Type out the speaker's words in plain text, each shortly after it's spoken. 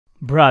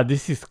Bruh,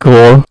 this is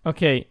cool.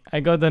 Okay, I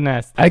got the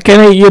nest. I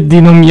cannot eat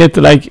dino yet.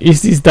 Like,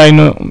 is this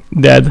dino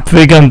dead?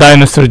 Vegan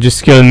dinosaur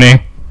just killed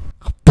me.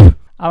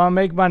 I'ma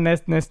make my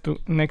nest next to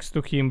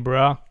him,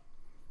 bruh.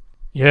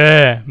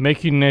 Yeah,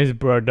 make your nest,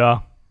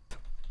 brother.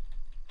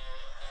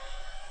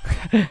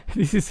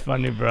 This is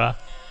funny, bruh.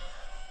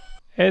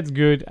 It's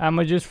good.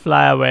 I'ma just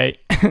fly away.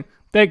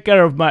 Take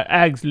care of my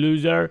eggs,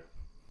 loser.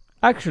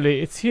 Actually,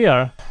 it's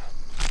here.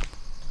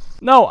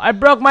 No, I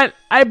broke my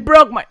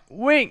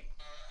wing.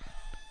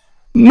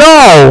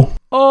 No!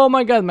 Oh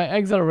my god, my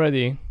eggs are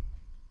ready.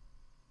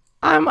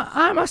 I'm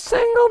a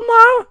single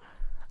mom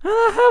and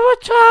I have a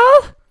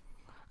child.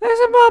 This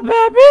is my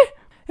baby.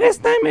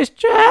 His name is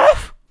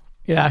Jeff.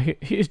 Yeah,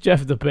 he's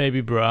Jeff the baby,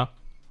 bro.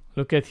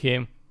 Look at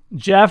him.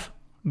 Jeff,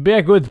 be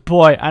a good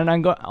boy and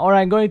I'm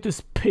going to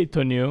spit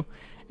on you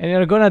and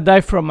you're gonna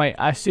die from my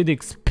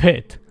acidic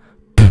spit.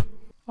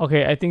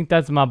 Okay, I think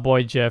that's my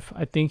boy Jeff.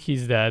 I think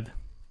he's dead.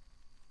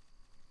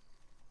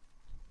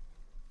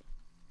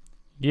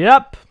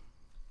 Yep.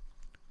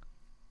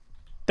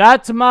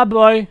 That's my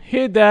boy.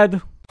 He dead.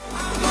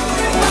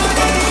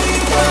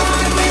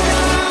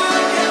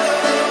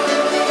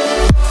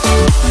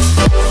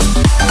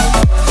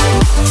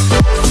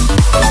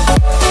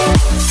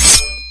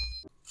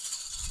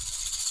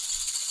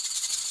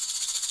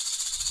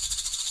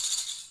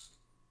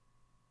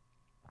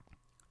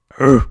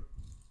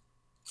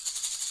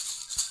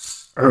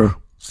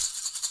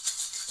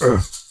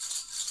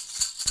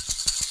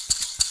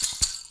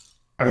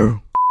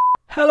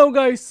 Hello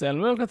guys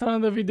and welcome to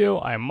another video.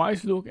 I'm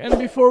Luke, and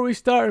before we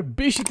start,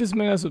 be sure to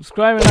smash the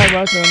subscribe and like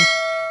button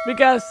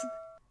because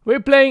we're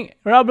playing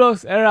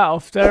Roblox Era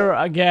of Terror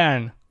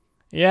again.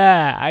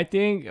 Yeah, I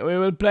think we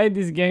will play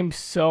this game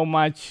so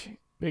much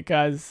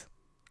because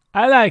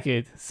I like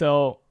it.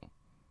 So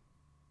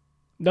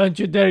don't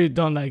you dare you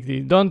don't like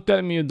this. Don't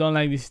tell me you don't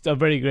like this. It's a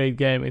very great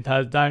game. It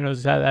has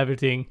dinosaurs, it has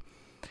everything.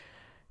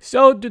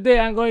 So today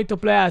I'm going to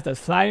play as the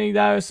flying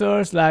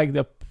dinosaurs like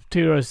the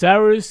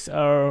Pteranodon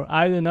or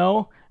I don't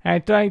know,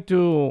 and trying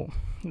to,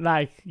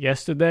 like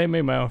yesterday,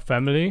 make my own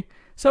family.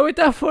 So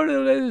without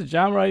further ado, let's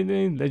jump right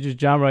in. Let's just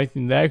jump right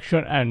in the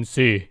action and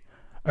see.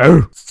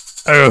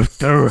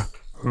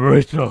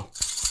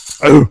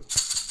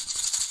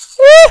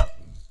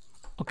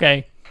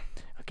 Okay,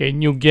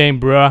 new game,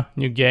 bruh,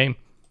 new game.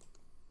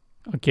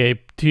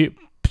 Okay,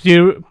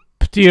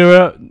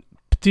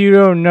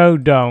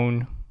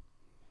 Pteranodon.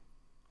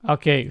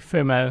 Okay,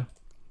 female.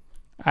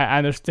 I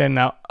understand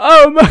now.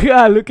 Oh my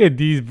god, look at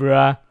these,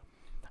 bruh.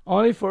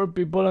 Only 4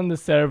 people on the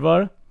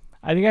server.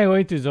 I think I'm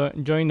going to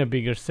join a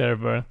bigger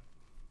server.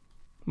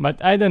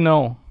 But I don't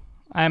know.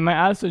 I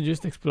might also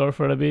just explore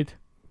for a bit.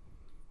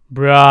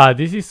 Bruh,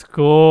 this is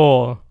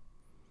cool.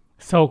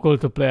 So cool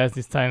to play as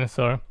this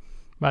dinosaur.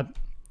 But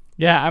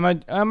yeah,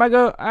 I'm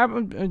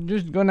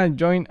just gonna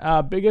join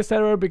a bigger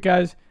server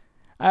because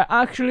I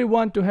actually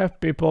want to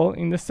have people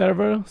in the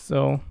server.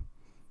 So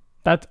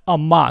that's a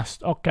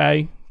must,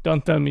 okay?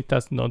 Don't tell me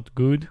that's not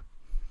good.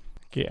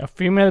 Okay, a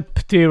female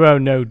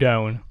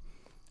Pteranodon.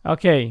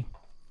 Okay.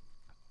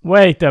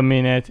 Wait a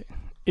minute.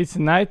 It's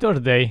night or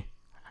day?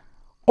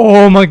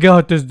 Oh my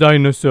god, this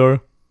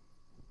dinosaur.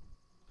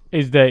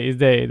 It's day,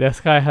 The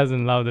sky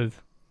hasn't loaded.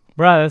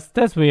 Bruh,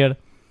 that's weird.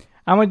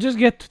 I'ma just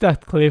get to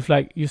that cliff,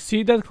 like, you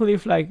see that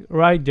cliff, like,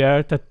 right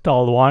there, that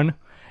tall one?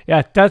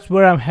 Yeah, that's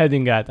where I'm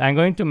heading at. I'm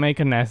going to make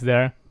a nest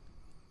there.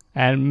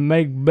 And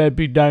make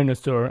baby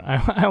dinosaur.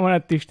 I wanna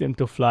teach them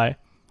to fly.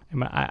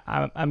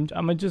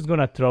 I'm just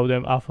gonna throw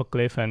them off a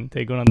cliff and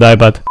they're gonna die,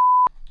 but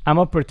I'm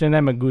gonna pretend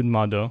I'm a good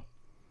mother.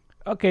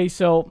 Okay,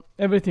 so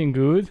everything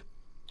good.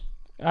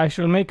 I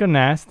should make a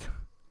nest.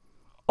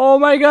 Oh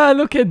my god,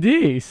 look at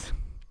this.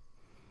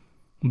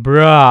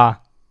 Bruh,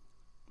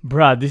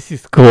 this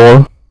is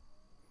cool.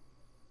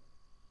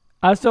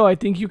 Also, I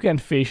think you can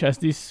fish as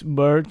this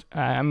bird.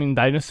 I mean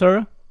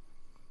dinosaur.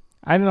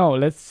 I don't know,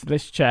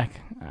 let's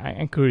check.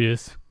 I'm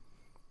curious.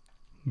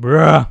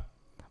 Bruh.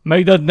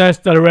 Make that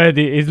nest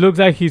already. It looks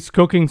like he's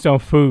cooking some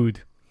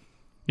food.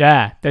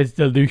 Yeah, that's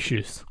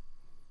delicious.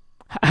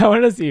 I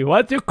wanna see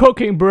what you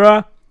cooking,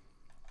 bruh.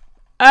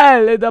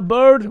 Hey, little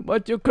bird,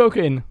 what you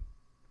cooking?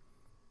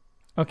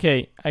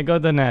 Okay, I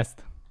got the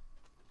nest.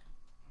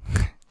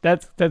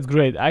 That's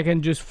great. I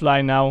can just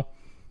fly now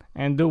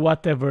and do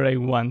whatever I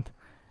want.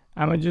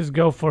 I'ma just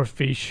go for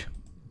fish.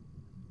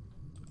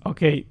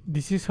 Okay,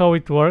 this is how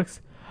it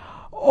works.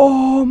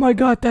 Oh my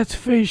god, that's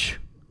fish.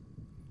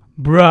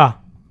 Bruh,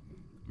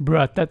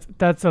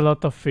 that's a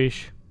lot of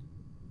fish.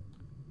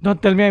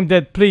 Don't tell me I'm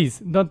dead, please.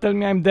 Don't tell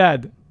me I'm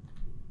dead.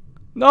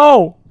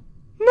 No!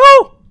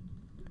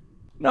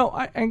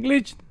 I'm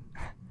glitched.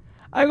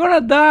 I'm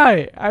gonna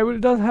die. I will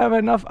not have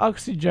enough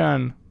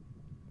oxygen.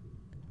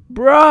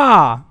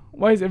 Bruh!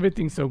 Why is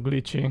everything so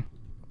glitchy?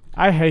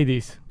 I hate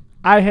this.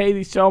 I hate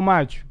it so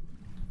much.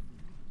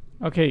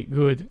 Okay,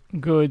 good.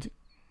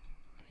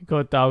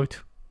 Got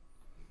out.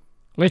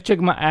 Let's check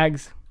my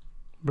eggs.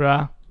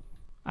 Bruh.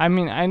 I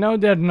mean, I know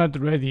they're not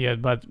ready yet,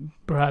 but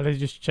bruh, let's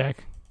just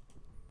check.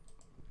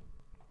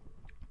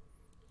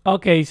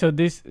 Okay, so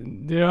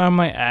there are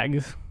my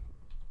eggs.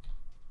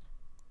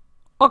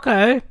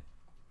 Okay.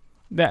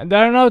 There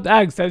are no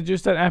eggs, that's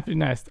just an empty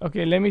nest.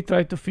 Okay, let me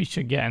try to fish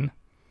again.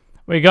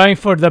 We're going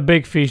for the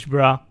big fish,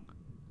 bro.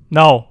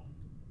 No.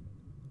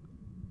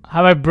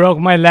 Have I broke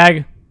my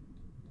leg?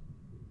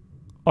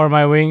 Or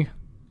my wing?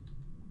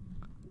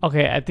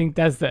 Okay, I think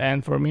that's the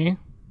end for me.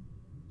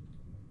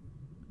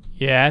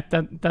 Yeah,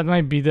 that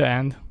might be the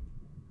end.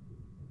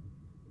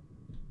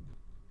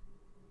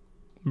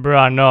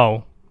 Bruh,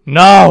 no.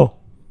 No!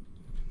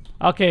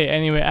 Okay,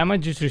 anyway, I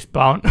might just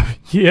respawn.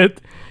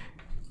 Yet.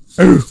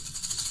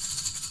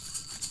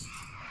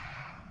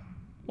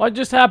 What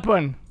just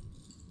happened?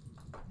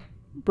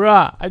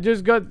 Bruh, I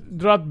just got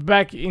dropped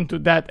back into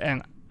that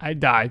and I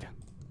died.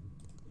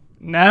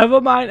 Never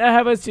mind, I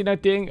haven't seen a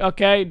thing.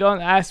 Okay, don't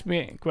ask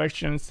me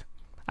questions.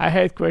 I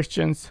hate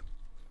questions.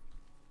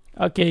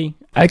 Okay,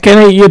 I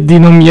cannot eat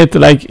dino yet.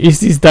 Like,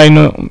 is this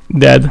dino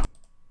dead?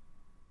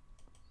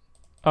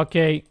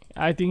 Okay,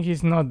 I think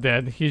he's not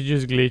dead. He's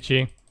just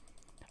glitchy.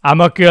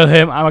 I'ma kill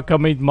him. I'ma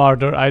commit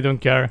murder. I don't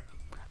care.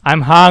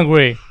 I'm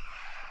hungry.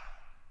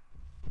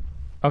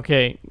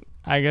 Okay,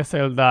 I guess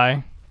I'll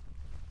die.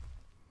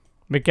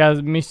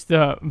 Because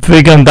Mr.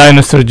 Vegan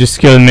Dinosaur just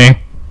killed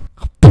me.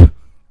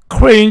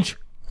 Cringe.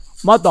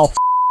 Mother.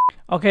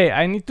 Okay,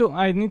 I need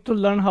to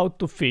learn how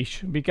to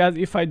fish, because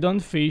if I don't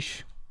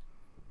fish,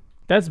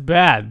 that's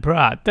bad,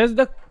 bruh.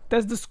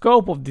 That's the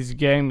scope of this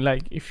game.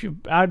 Like, if you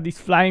are this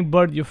flying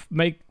bird,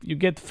 you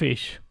get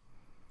fish.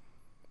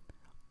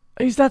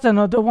 Is that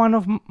another one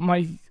of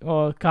my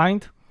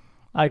kind?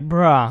 Like,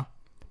 bruh,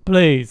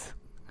 please.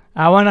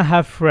 I wanna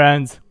have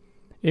friends.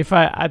 If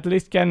I at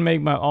least can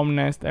make my own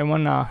nest, I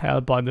wanna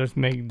help others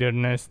make their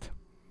nest.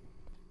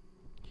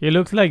 He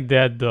looks like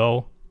that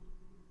though.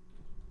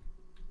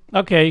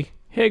 Okay,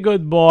 hey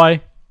good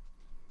boy.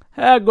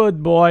 Hey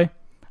good boy.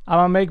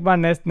 I'ma make my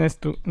nest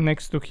next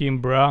to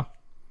him, bruh.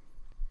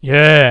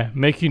 Yeah,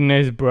 making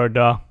nest,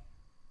 brother.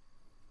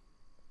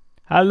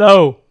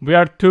 Hello, we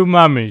are two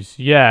mummies.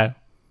 Yeah,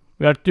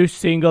 we are two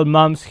single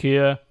moms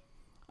here.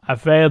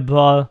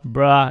 Available,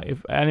 bruh.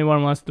 If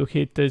anyone wants to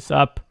hit this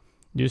up,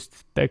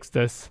 just text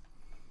us.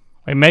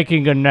 We're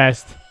making a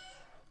nest.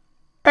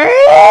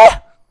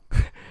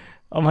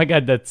 Oh my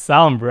god, that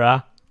sound,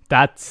 bruh.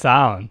 That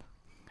sound.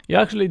 You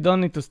actually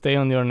don't need to stay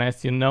on your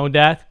nest, you know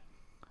that?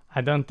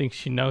 I don't think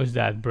she knows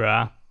that,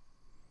 bruh.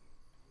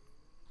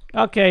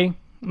 Okay,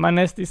 my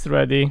nest is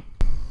ready.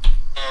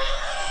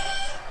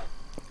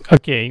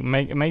 Okay,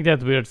 make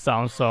that weird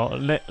sound, so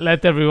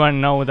let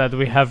everyone know that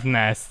we have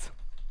nest.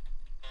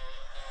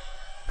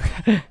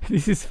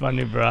 This is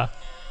funny, bruh.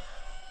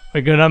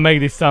 We're gonna make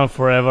this sound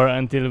forever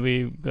until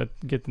we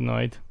get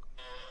annoyed.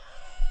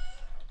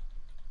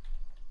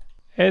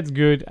 It's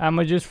good,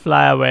 I'ma just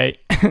fly away.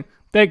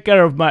 Take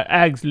care of my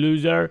eggs,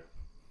 loser.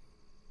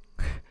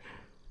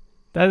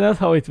 That's not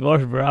how it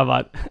works, bruh,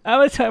 but I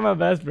will try my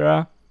best,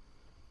 bruh.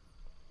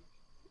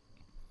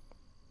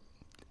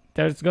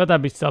 There's gotta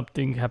be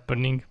something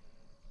happening.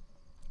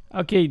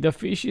 Okay, the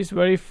fish is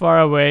very far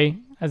away,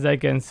 as I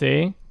can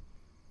see.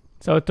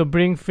 So to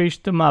bring fish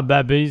to my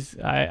babies,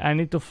 I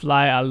need to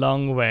fly a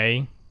long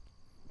way.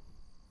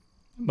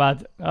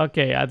 But,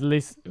 okay, at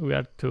least we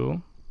are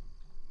two.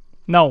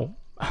 No!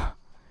 I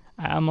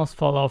almost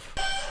fall off.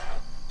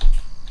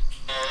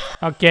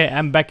 Okay,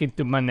 I'm back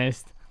into my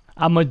nest.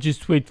 I'ma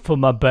just wait for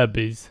my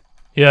babies.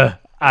 Yeah,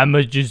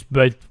 I'ma just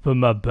wait for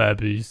my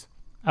babies.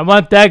 I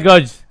want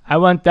eggs. I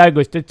want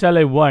eggs. That's all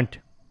I want.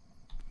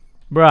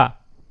 Bruh,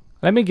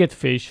 let me get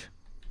fish.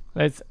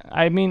 Let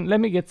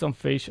me get some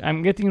fish.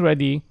 I'm getting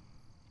ready.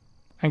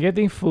 I'm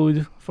getting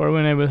food for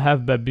when I will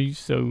have babies,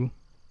 so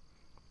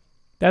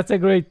that's a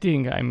great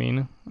thing.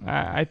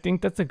 I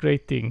think that's a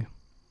great thing.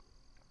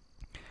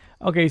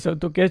 Okay, so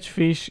to catch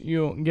fish,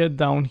 you get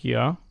down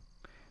here.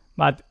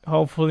 But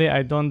hopefully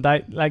I don't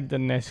die like the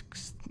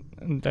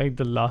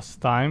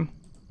last time.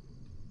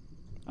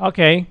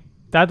 Okay,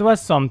 that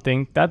was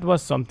something.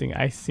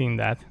 I seen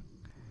that.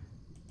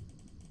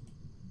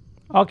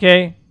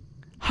 Okay,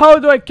 how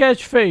do I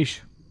catch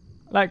fish?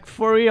 Like,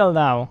 for real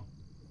now.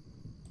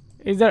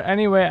 Is there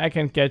any way I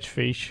can catch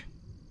fish?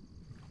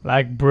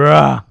 Like,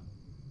 bruh,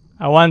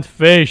 I want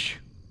fish.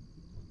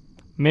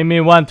 Mimi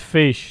want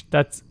fish.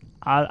 That's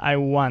all I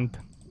want.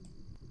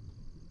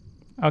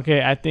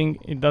 Okay, I think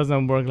it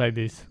doesn't work like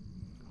this.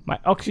 My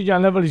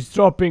oxygen level is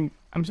dropping.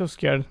 I'm so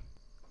scared.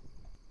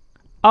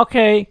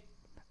 Okay,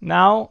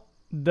 now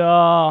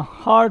the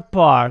hard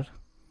part.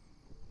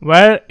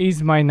 Where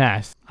is my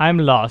nest? I'm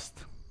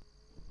lost.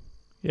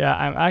 Yeah,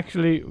 I'm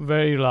actually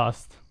very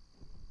lost.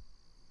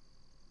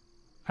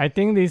 I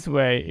think this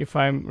way, if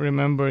I'm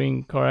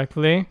remembering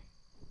correctly.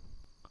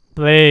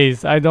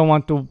 Please, I don't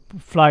want to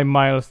fly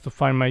miles to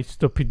find my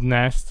stupid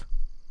nest.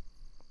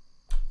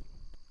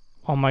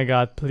 Oh my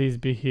god, please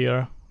be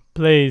here.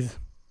 Please.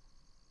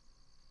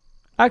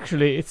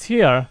 Actually, it's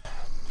here.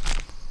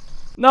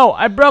 No,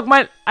 I broke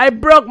my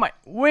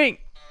wing.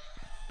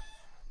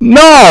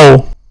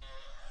 No!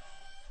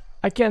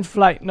 I can't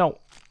fly. No.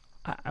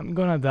 I'm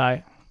gonna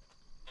die.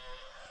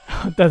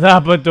 That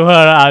happened to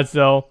her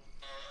also.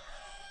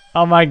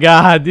 Oh my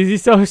god, this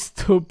is so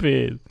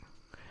stupid.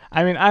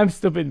 I mean, I'm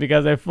stupid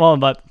because I fall,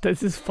 but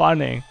this is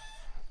funny.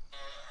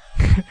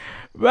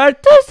 We're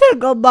two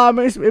single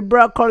bombers with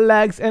broken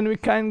legs and we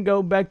can't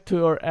go back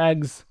to our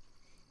eggs.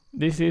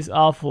 This is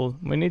awful.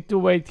 We need to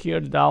wait here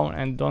down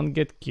and don't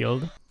get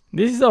killed.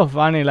 This is so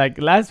funny. Like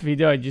last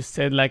video I just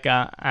said like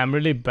I'm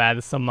really bad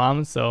as a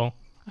mom, so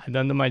I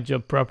don't do my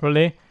job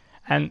properly.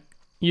 And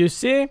you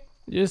see,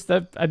 just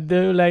a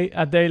day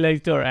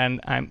later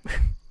and I'm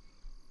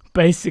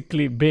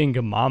basically being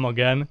a mom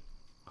again.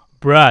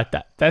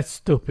 Bruh, that's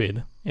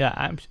stupid.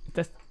 Yeah,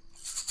 that's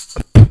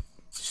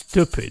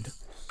stupid.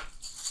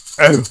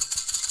 Oh.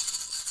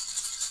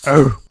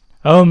 Oh.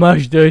 How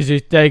much does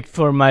it take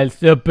for my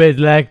stupid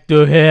leg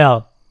to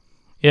heal?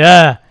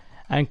 Yeah,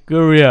 I'm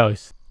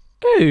curious.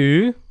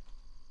 Oh,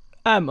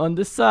 I'm on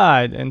the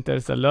side and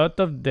there's a lot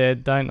of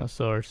dead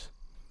dinosaurs.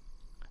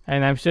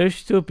 And I'm so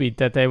stupid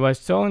that I was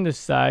so on the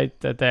side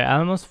that I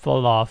almost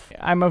fall off.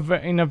 I'm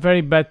in a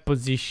very bad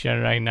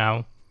position right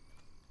now.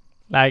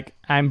 Like,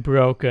 I'm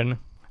broken.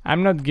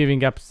 I'm not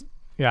giving up.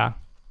 Yeah.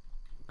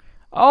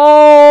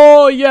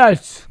 Oh,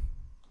 yes.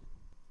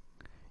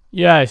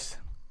 Yes.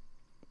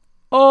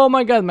 Oh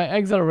my god, my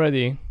eggs are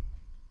ready.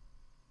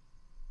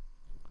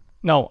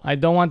 No, I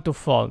don't want to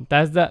fall.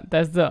 That's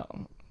the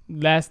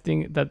last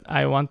thing that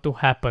I want to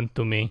happen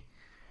to me.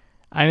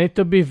 I need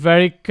to be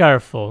very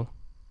careful.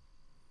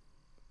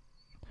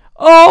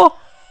 Oh!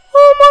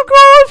 Oh my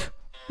god!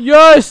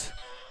 Yes!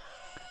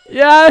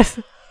 Yes!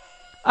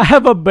 I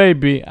have a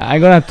baby. I'm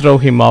gonna throw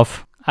him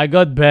off. I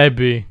got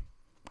baby.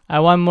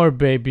 I want more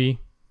baby.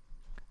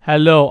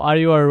 Hello, are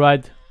you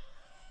alright?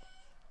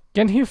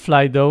 Can he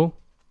fly though?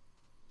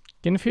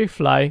 Can he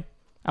fly?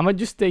 I'ma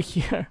just stay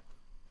here.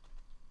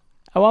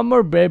 I want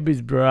more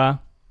babies, bruh.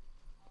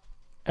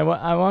 I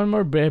want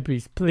more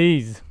babies,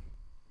 please.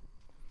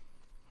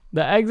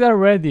 The eggs are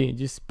ready.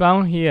 Just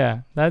spawn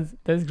here.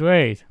 That's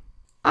great.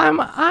 I'm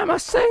a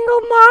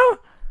single mom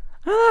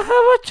and I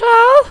have a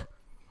child.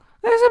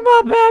 This is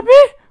my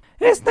baby.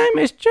 His name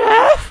is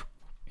Jeff.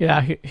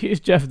 Yeah, he's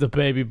Jeff the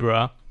baby,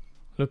 bruh.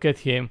 Look at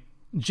him.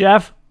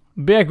 Jeff,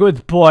 be a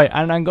good boy,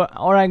 and I'm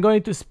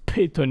going to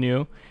spit on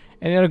you,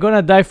 and you're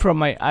gonna die from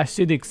my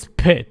acidic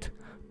spit.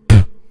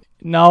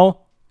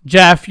 No,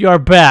 Jeff, you're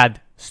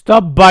bad.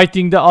 Stop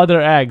biting the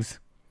other eggs.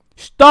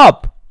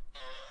 Stop.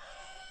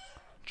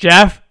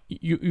 Jeff,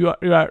 you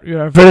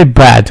are very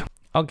bad.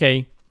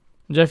 Okay,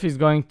 Jeff is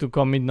going to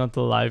commit not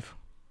alive.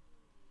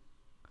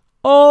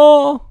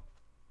 Oh,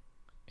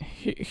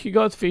 he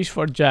got fish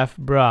for Jeff,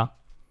 bruh.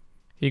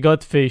 He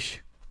got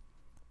fish.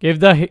 Give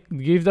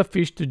the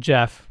fish to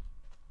Jeff.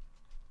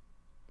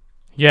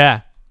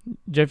 Yeah,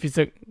 Jeff is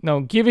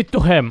no. Give it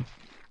to him.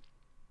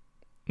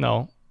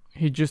 No,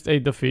 he just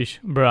ate the fish,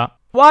 bruh.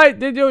 Why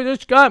did you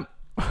just come?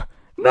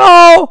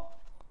 No,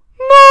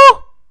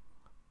 no,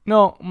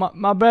 no.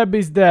 My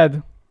baby's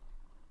dead.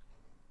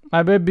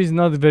 My baby's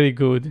not very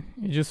good.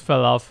 He just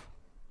fell off,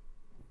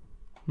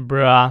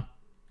 bruh.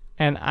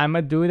 And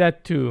I'ma do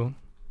that too.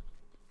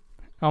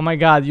 Oh my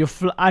god,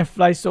 I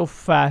fly so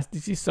fast.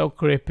 This is so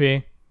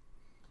creepy.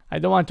 I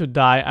don't want to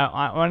die.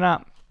 I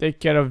wanna take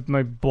care of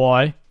my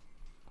boy.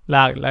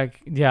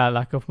 Like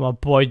of my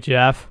boy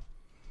Jeff.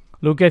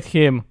 Look at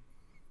him.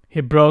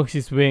 He broke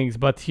his wings,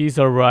 but he's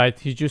alright.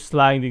 He's just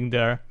sliding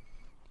there.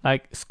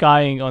 Like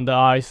skying on the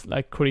ice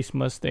like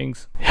Christmas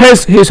things.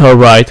 He's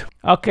alright.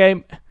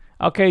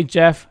 Okay,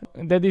 Jeff.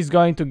 Daddy's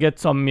going to get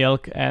some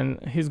milk and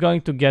he's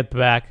going to get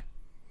back.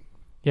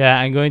 Yeah,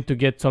 I'm going to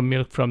get some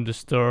milk from the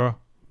store.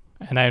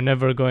 And I'm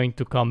never going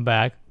to come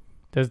back.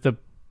 That's the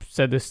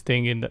saddest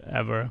thing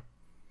ever.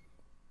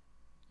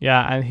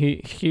 Yeah, and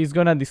he's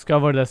gonna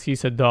discover that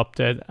he's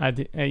adopted.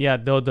 Yeah,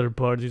 the other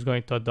bird is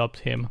going to adopt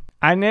him.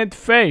 I need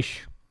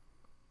fish.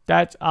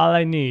 That's all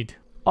I need.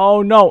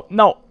 Oh no,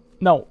 no,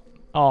 no.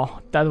 Oh,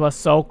 that was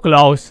so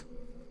close.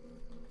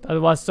 That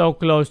was so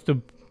close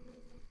to...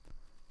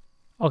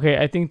 Okay,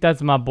 I think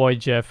that's my boy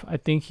Jeff. I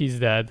think he's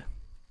dead.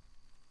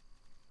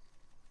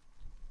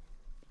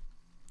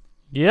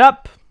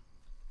 Yep.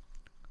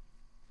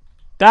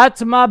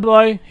 That's my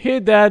boy.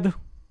 He dead.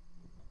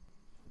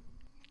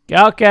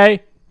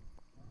 Okay.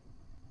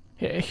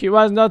 He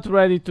was not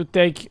ready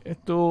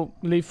to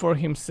live for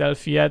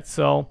himself yet,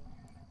 so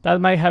that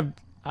might have...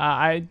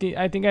 I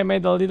think I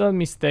made a little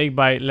mistake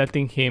by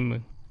letting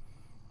him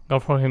go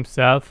for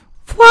himself.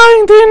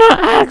 Flying dino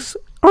eggs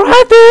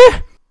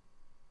ready.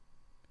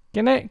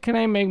 Can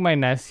I make my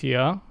nest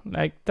here?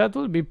 Like that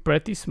would be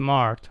pretty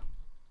smart.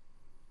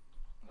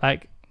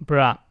 Like,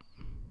 bruh.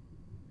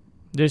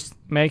 Just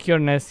make your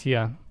nest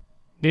here.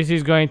 This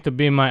is going to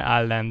be my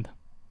island.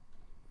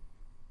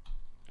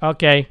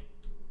 Okay.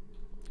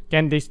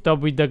 Can they stop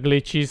with the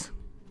glitches?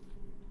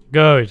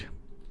 Good.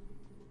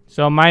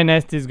 So my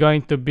nest is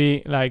going to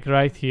be like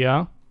right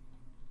here.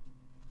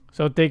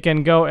 So they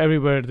can go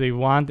everywhere they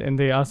want and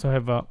they also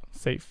have a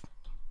safe.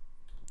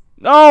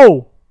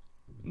 No!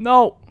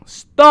 No!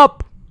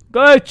 Stop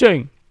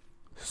glitching!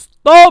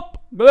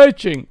 Stop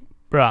glitching!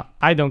 Bruh,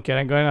 I don't care.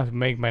 I'm going to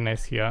make my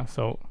nest here.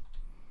 So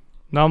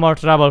no more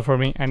trouble for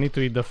me. I need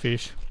to eat the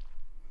fish.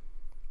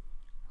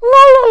 La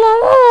la la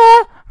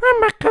la!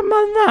 I'm a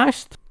small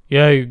nest.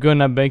 Yeah, you're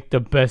gonna make the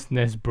best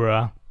nest,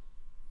 bruh.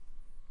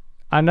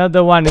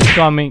 Another one is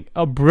coming.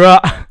 Oh,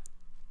 bruh.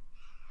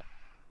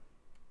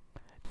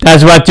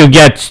 That's what you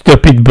get,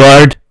 stupid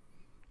bird.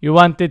 You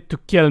wanted to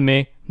kill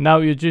me. Now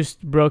you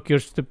just broke your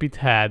stupid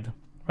head.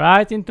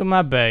 Right into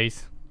my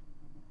base.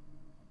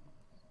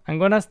 I'm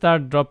gonna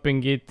start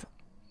dropping it.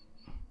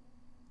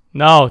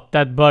 No,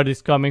 that bird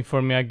is coming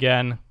for me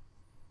again.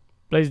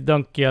 Please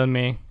don't kill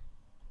me.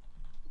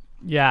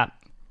 Yeah.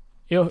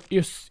 You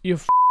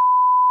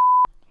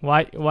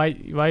Why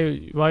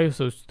you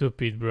so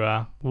stupid,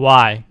 bruh?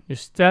 Why?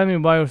 Just tell me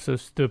why you're so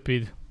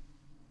stupid.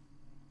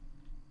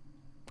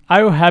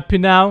 Are you happy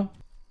now?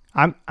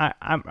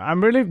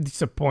 I'm really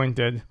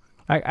disappointed.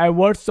 Like, I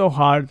worked so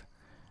hard.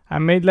 I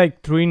made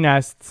like 3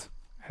 nests,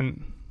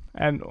 and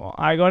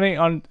I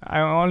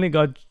only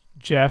got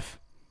Jeff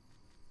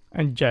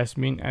and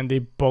Jasmine, and they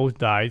both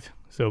died.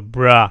 So,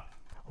 bruh,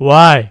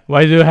 why?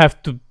 Why do you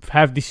have to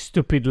have this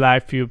stupid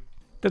life?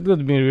 That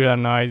would be real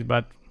annoyed,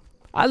 but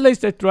at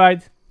least I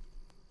tried.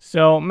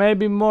 So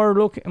maybe more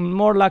luck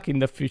in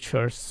the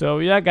future. So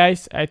yeah,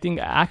 guys, I think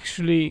I'm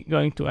actually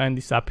going to end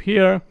this up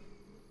here,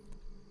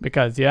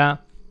 because yeah.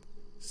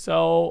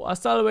 So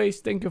as always,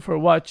 thank you for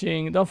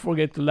watching. Don't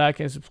forget to like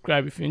and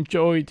subscribe if you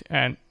enjoyed,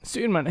 and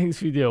see you in my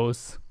next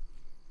videos.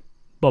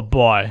 Bye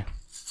bye.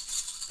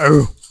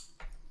 Oh,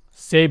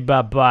 say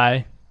bye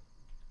bye.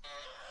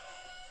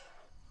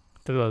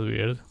 That was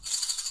weird.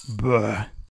 Bye.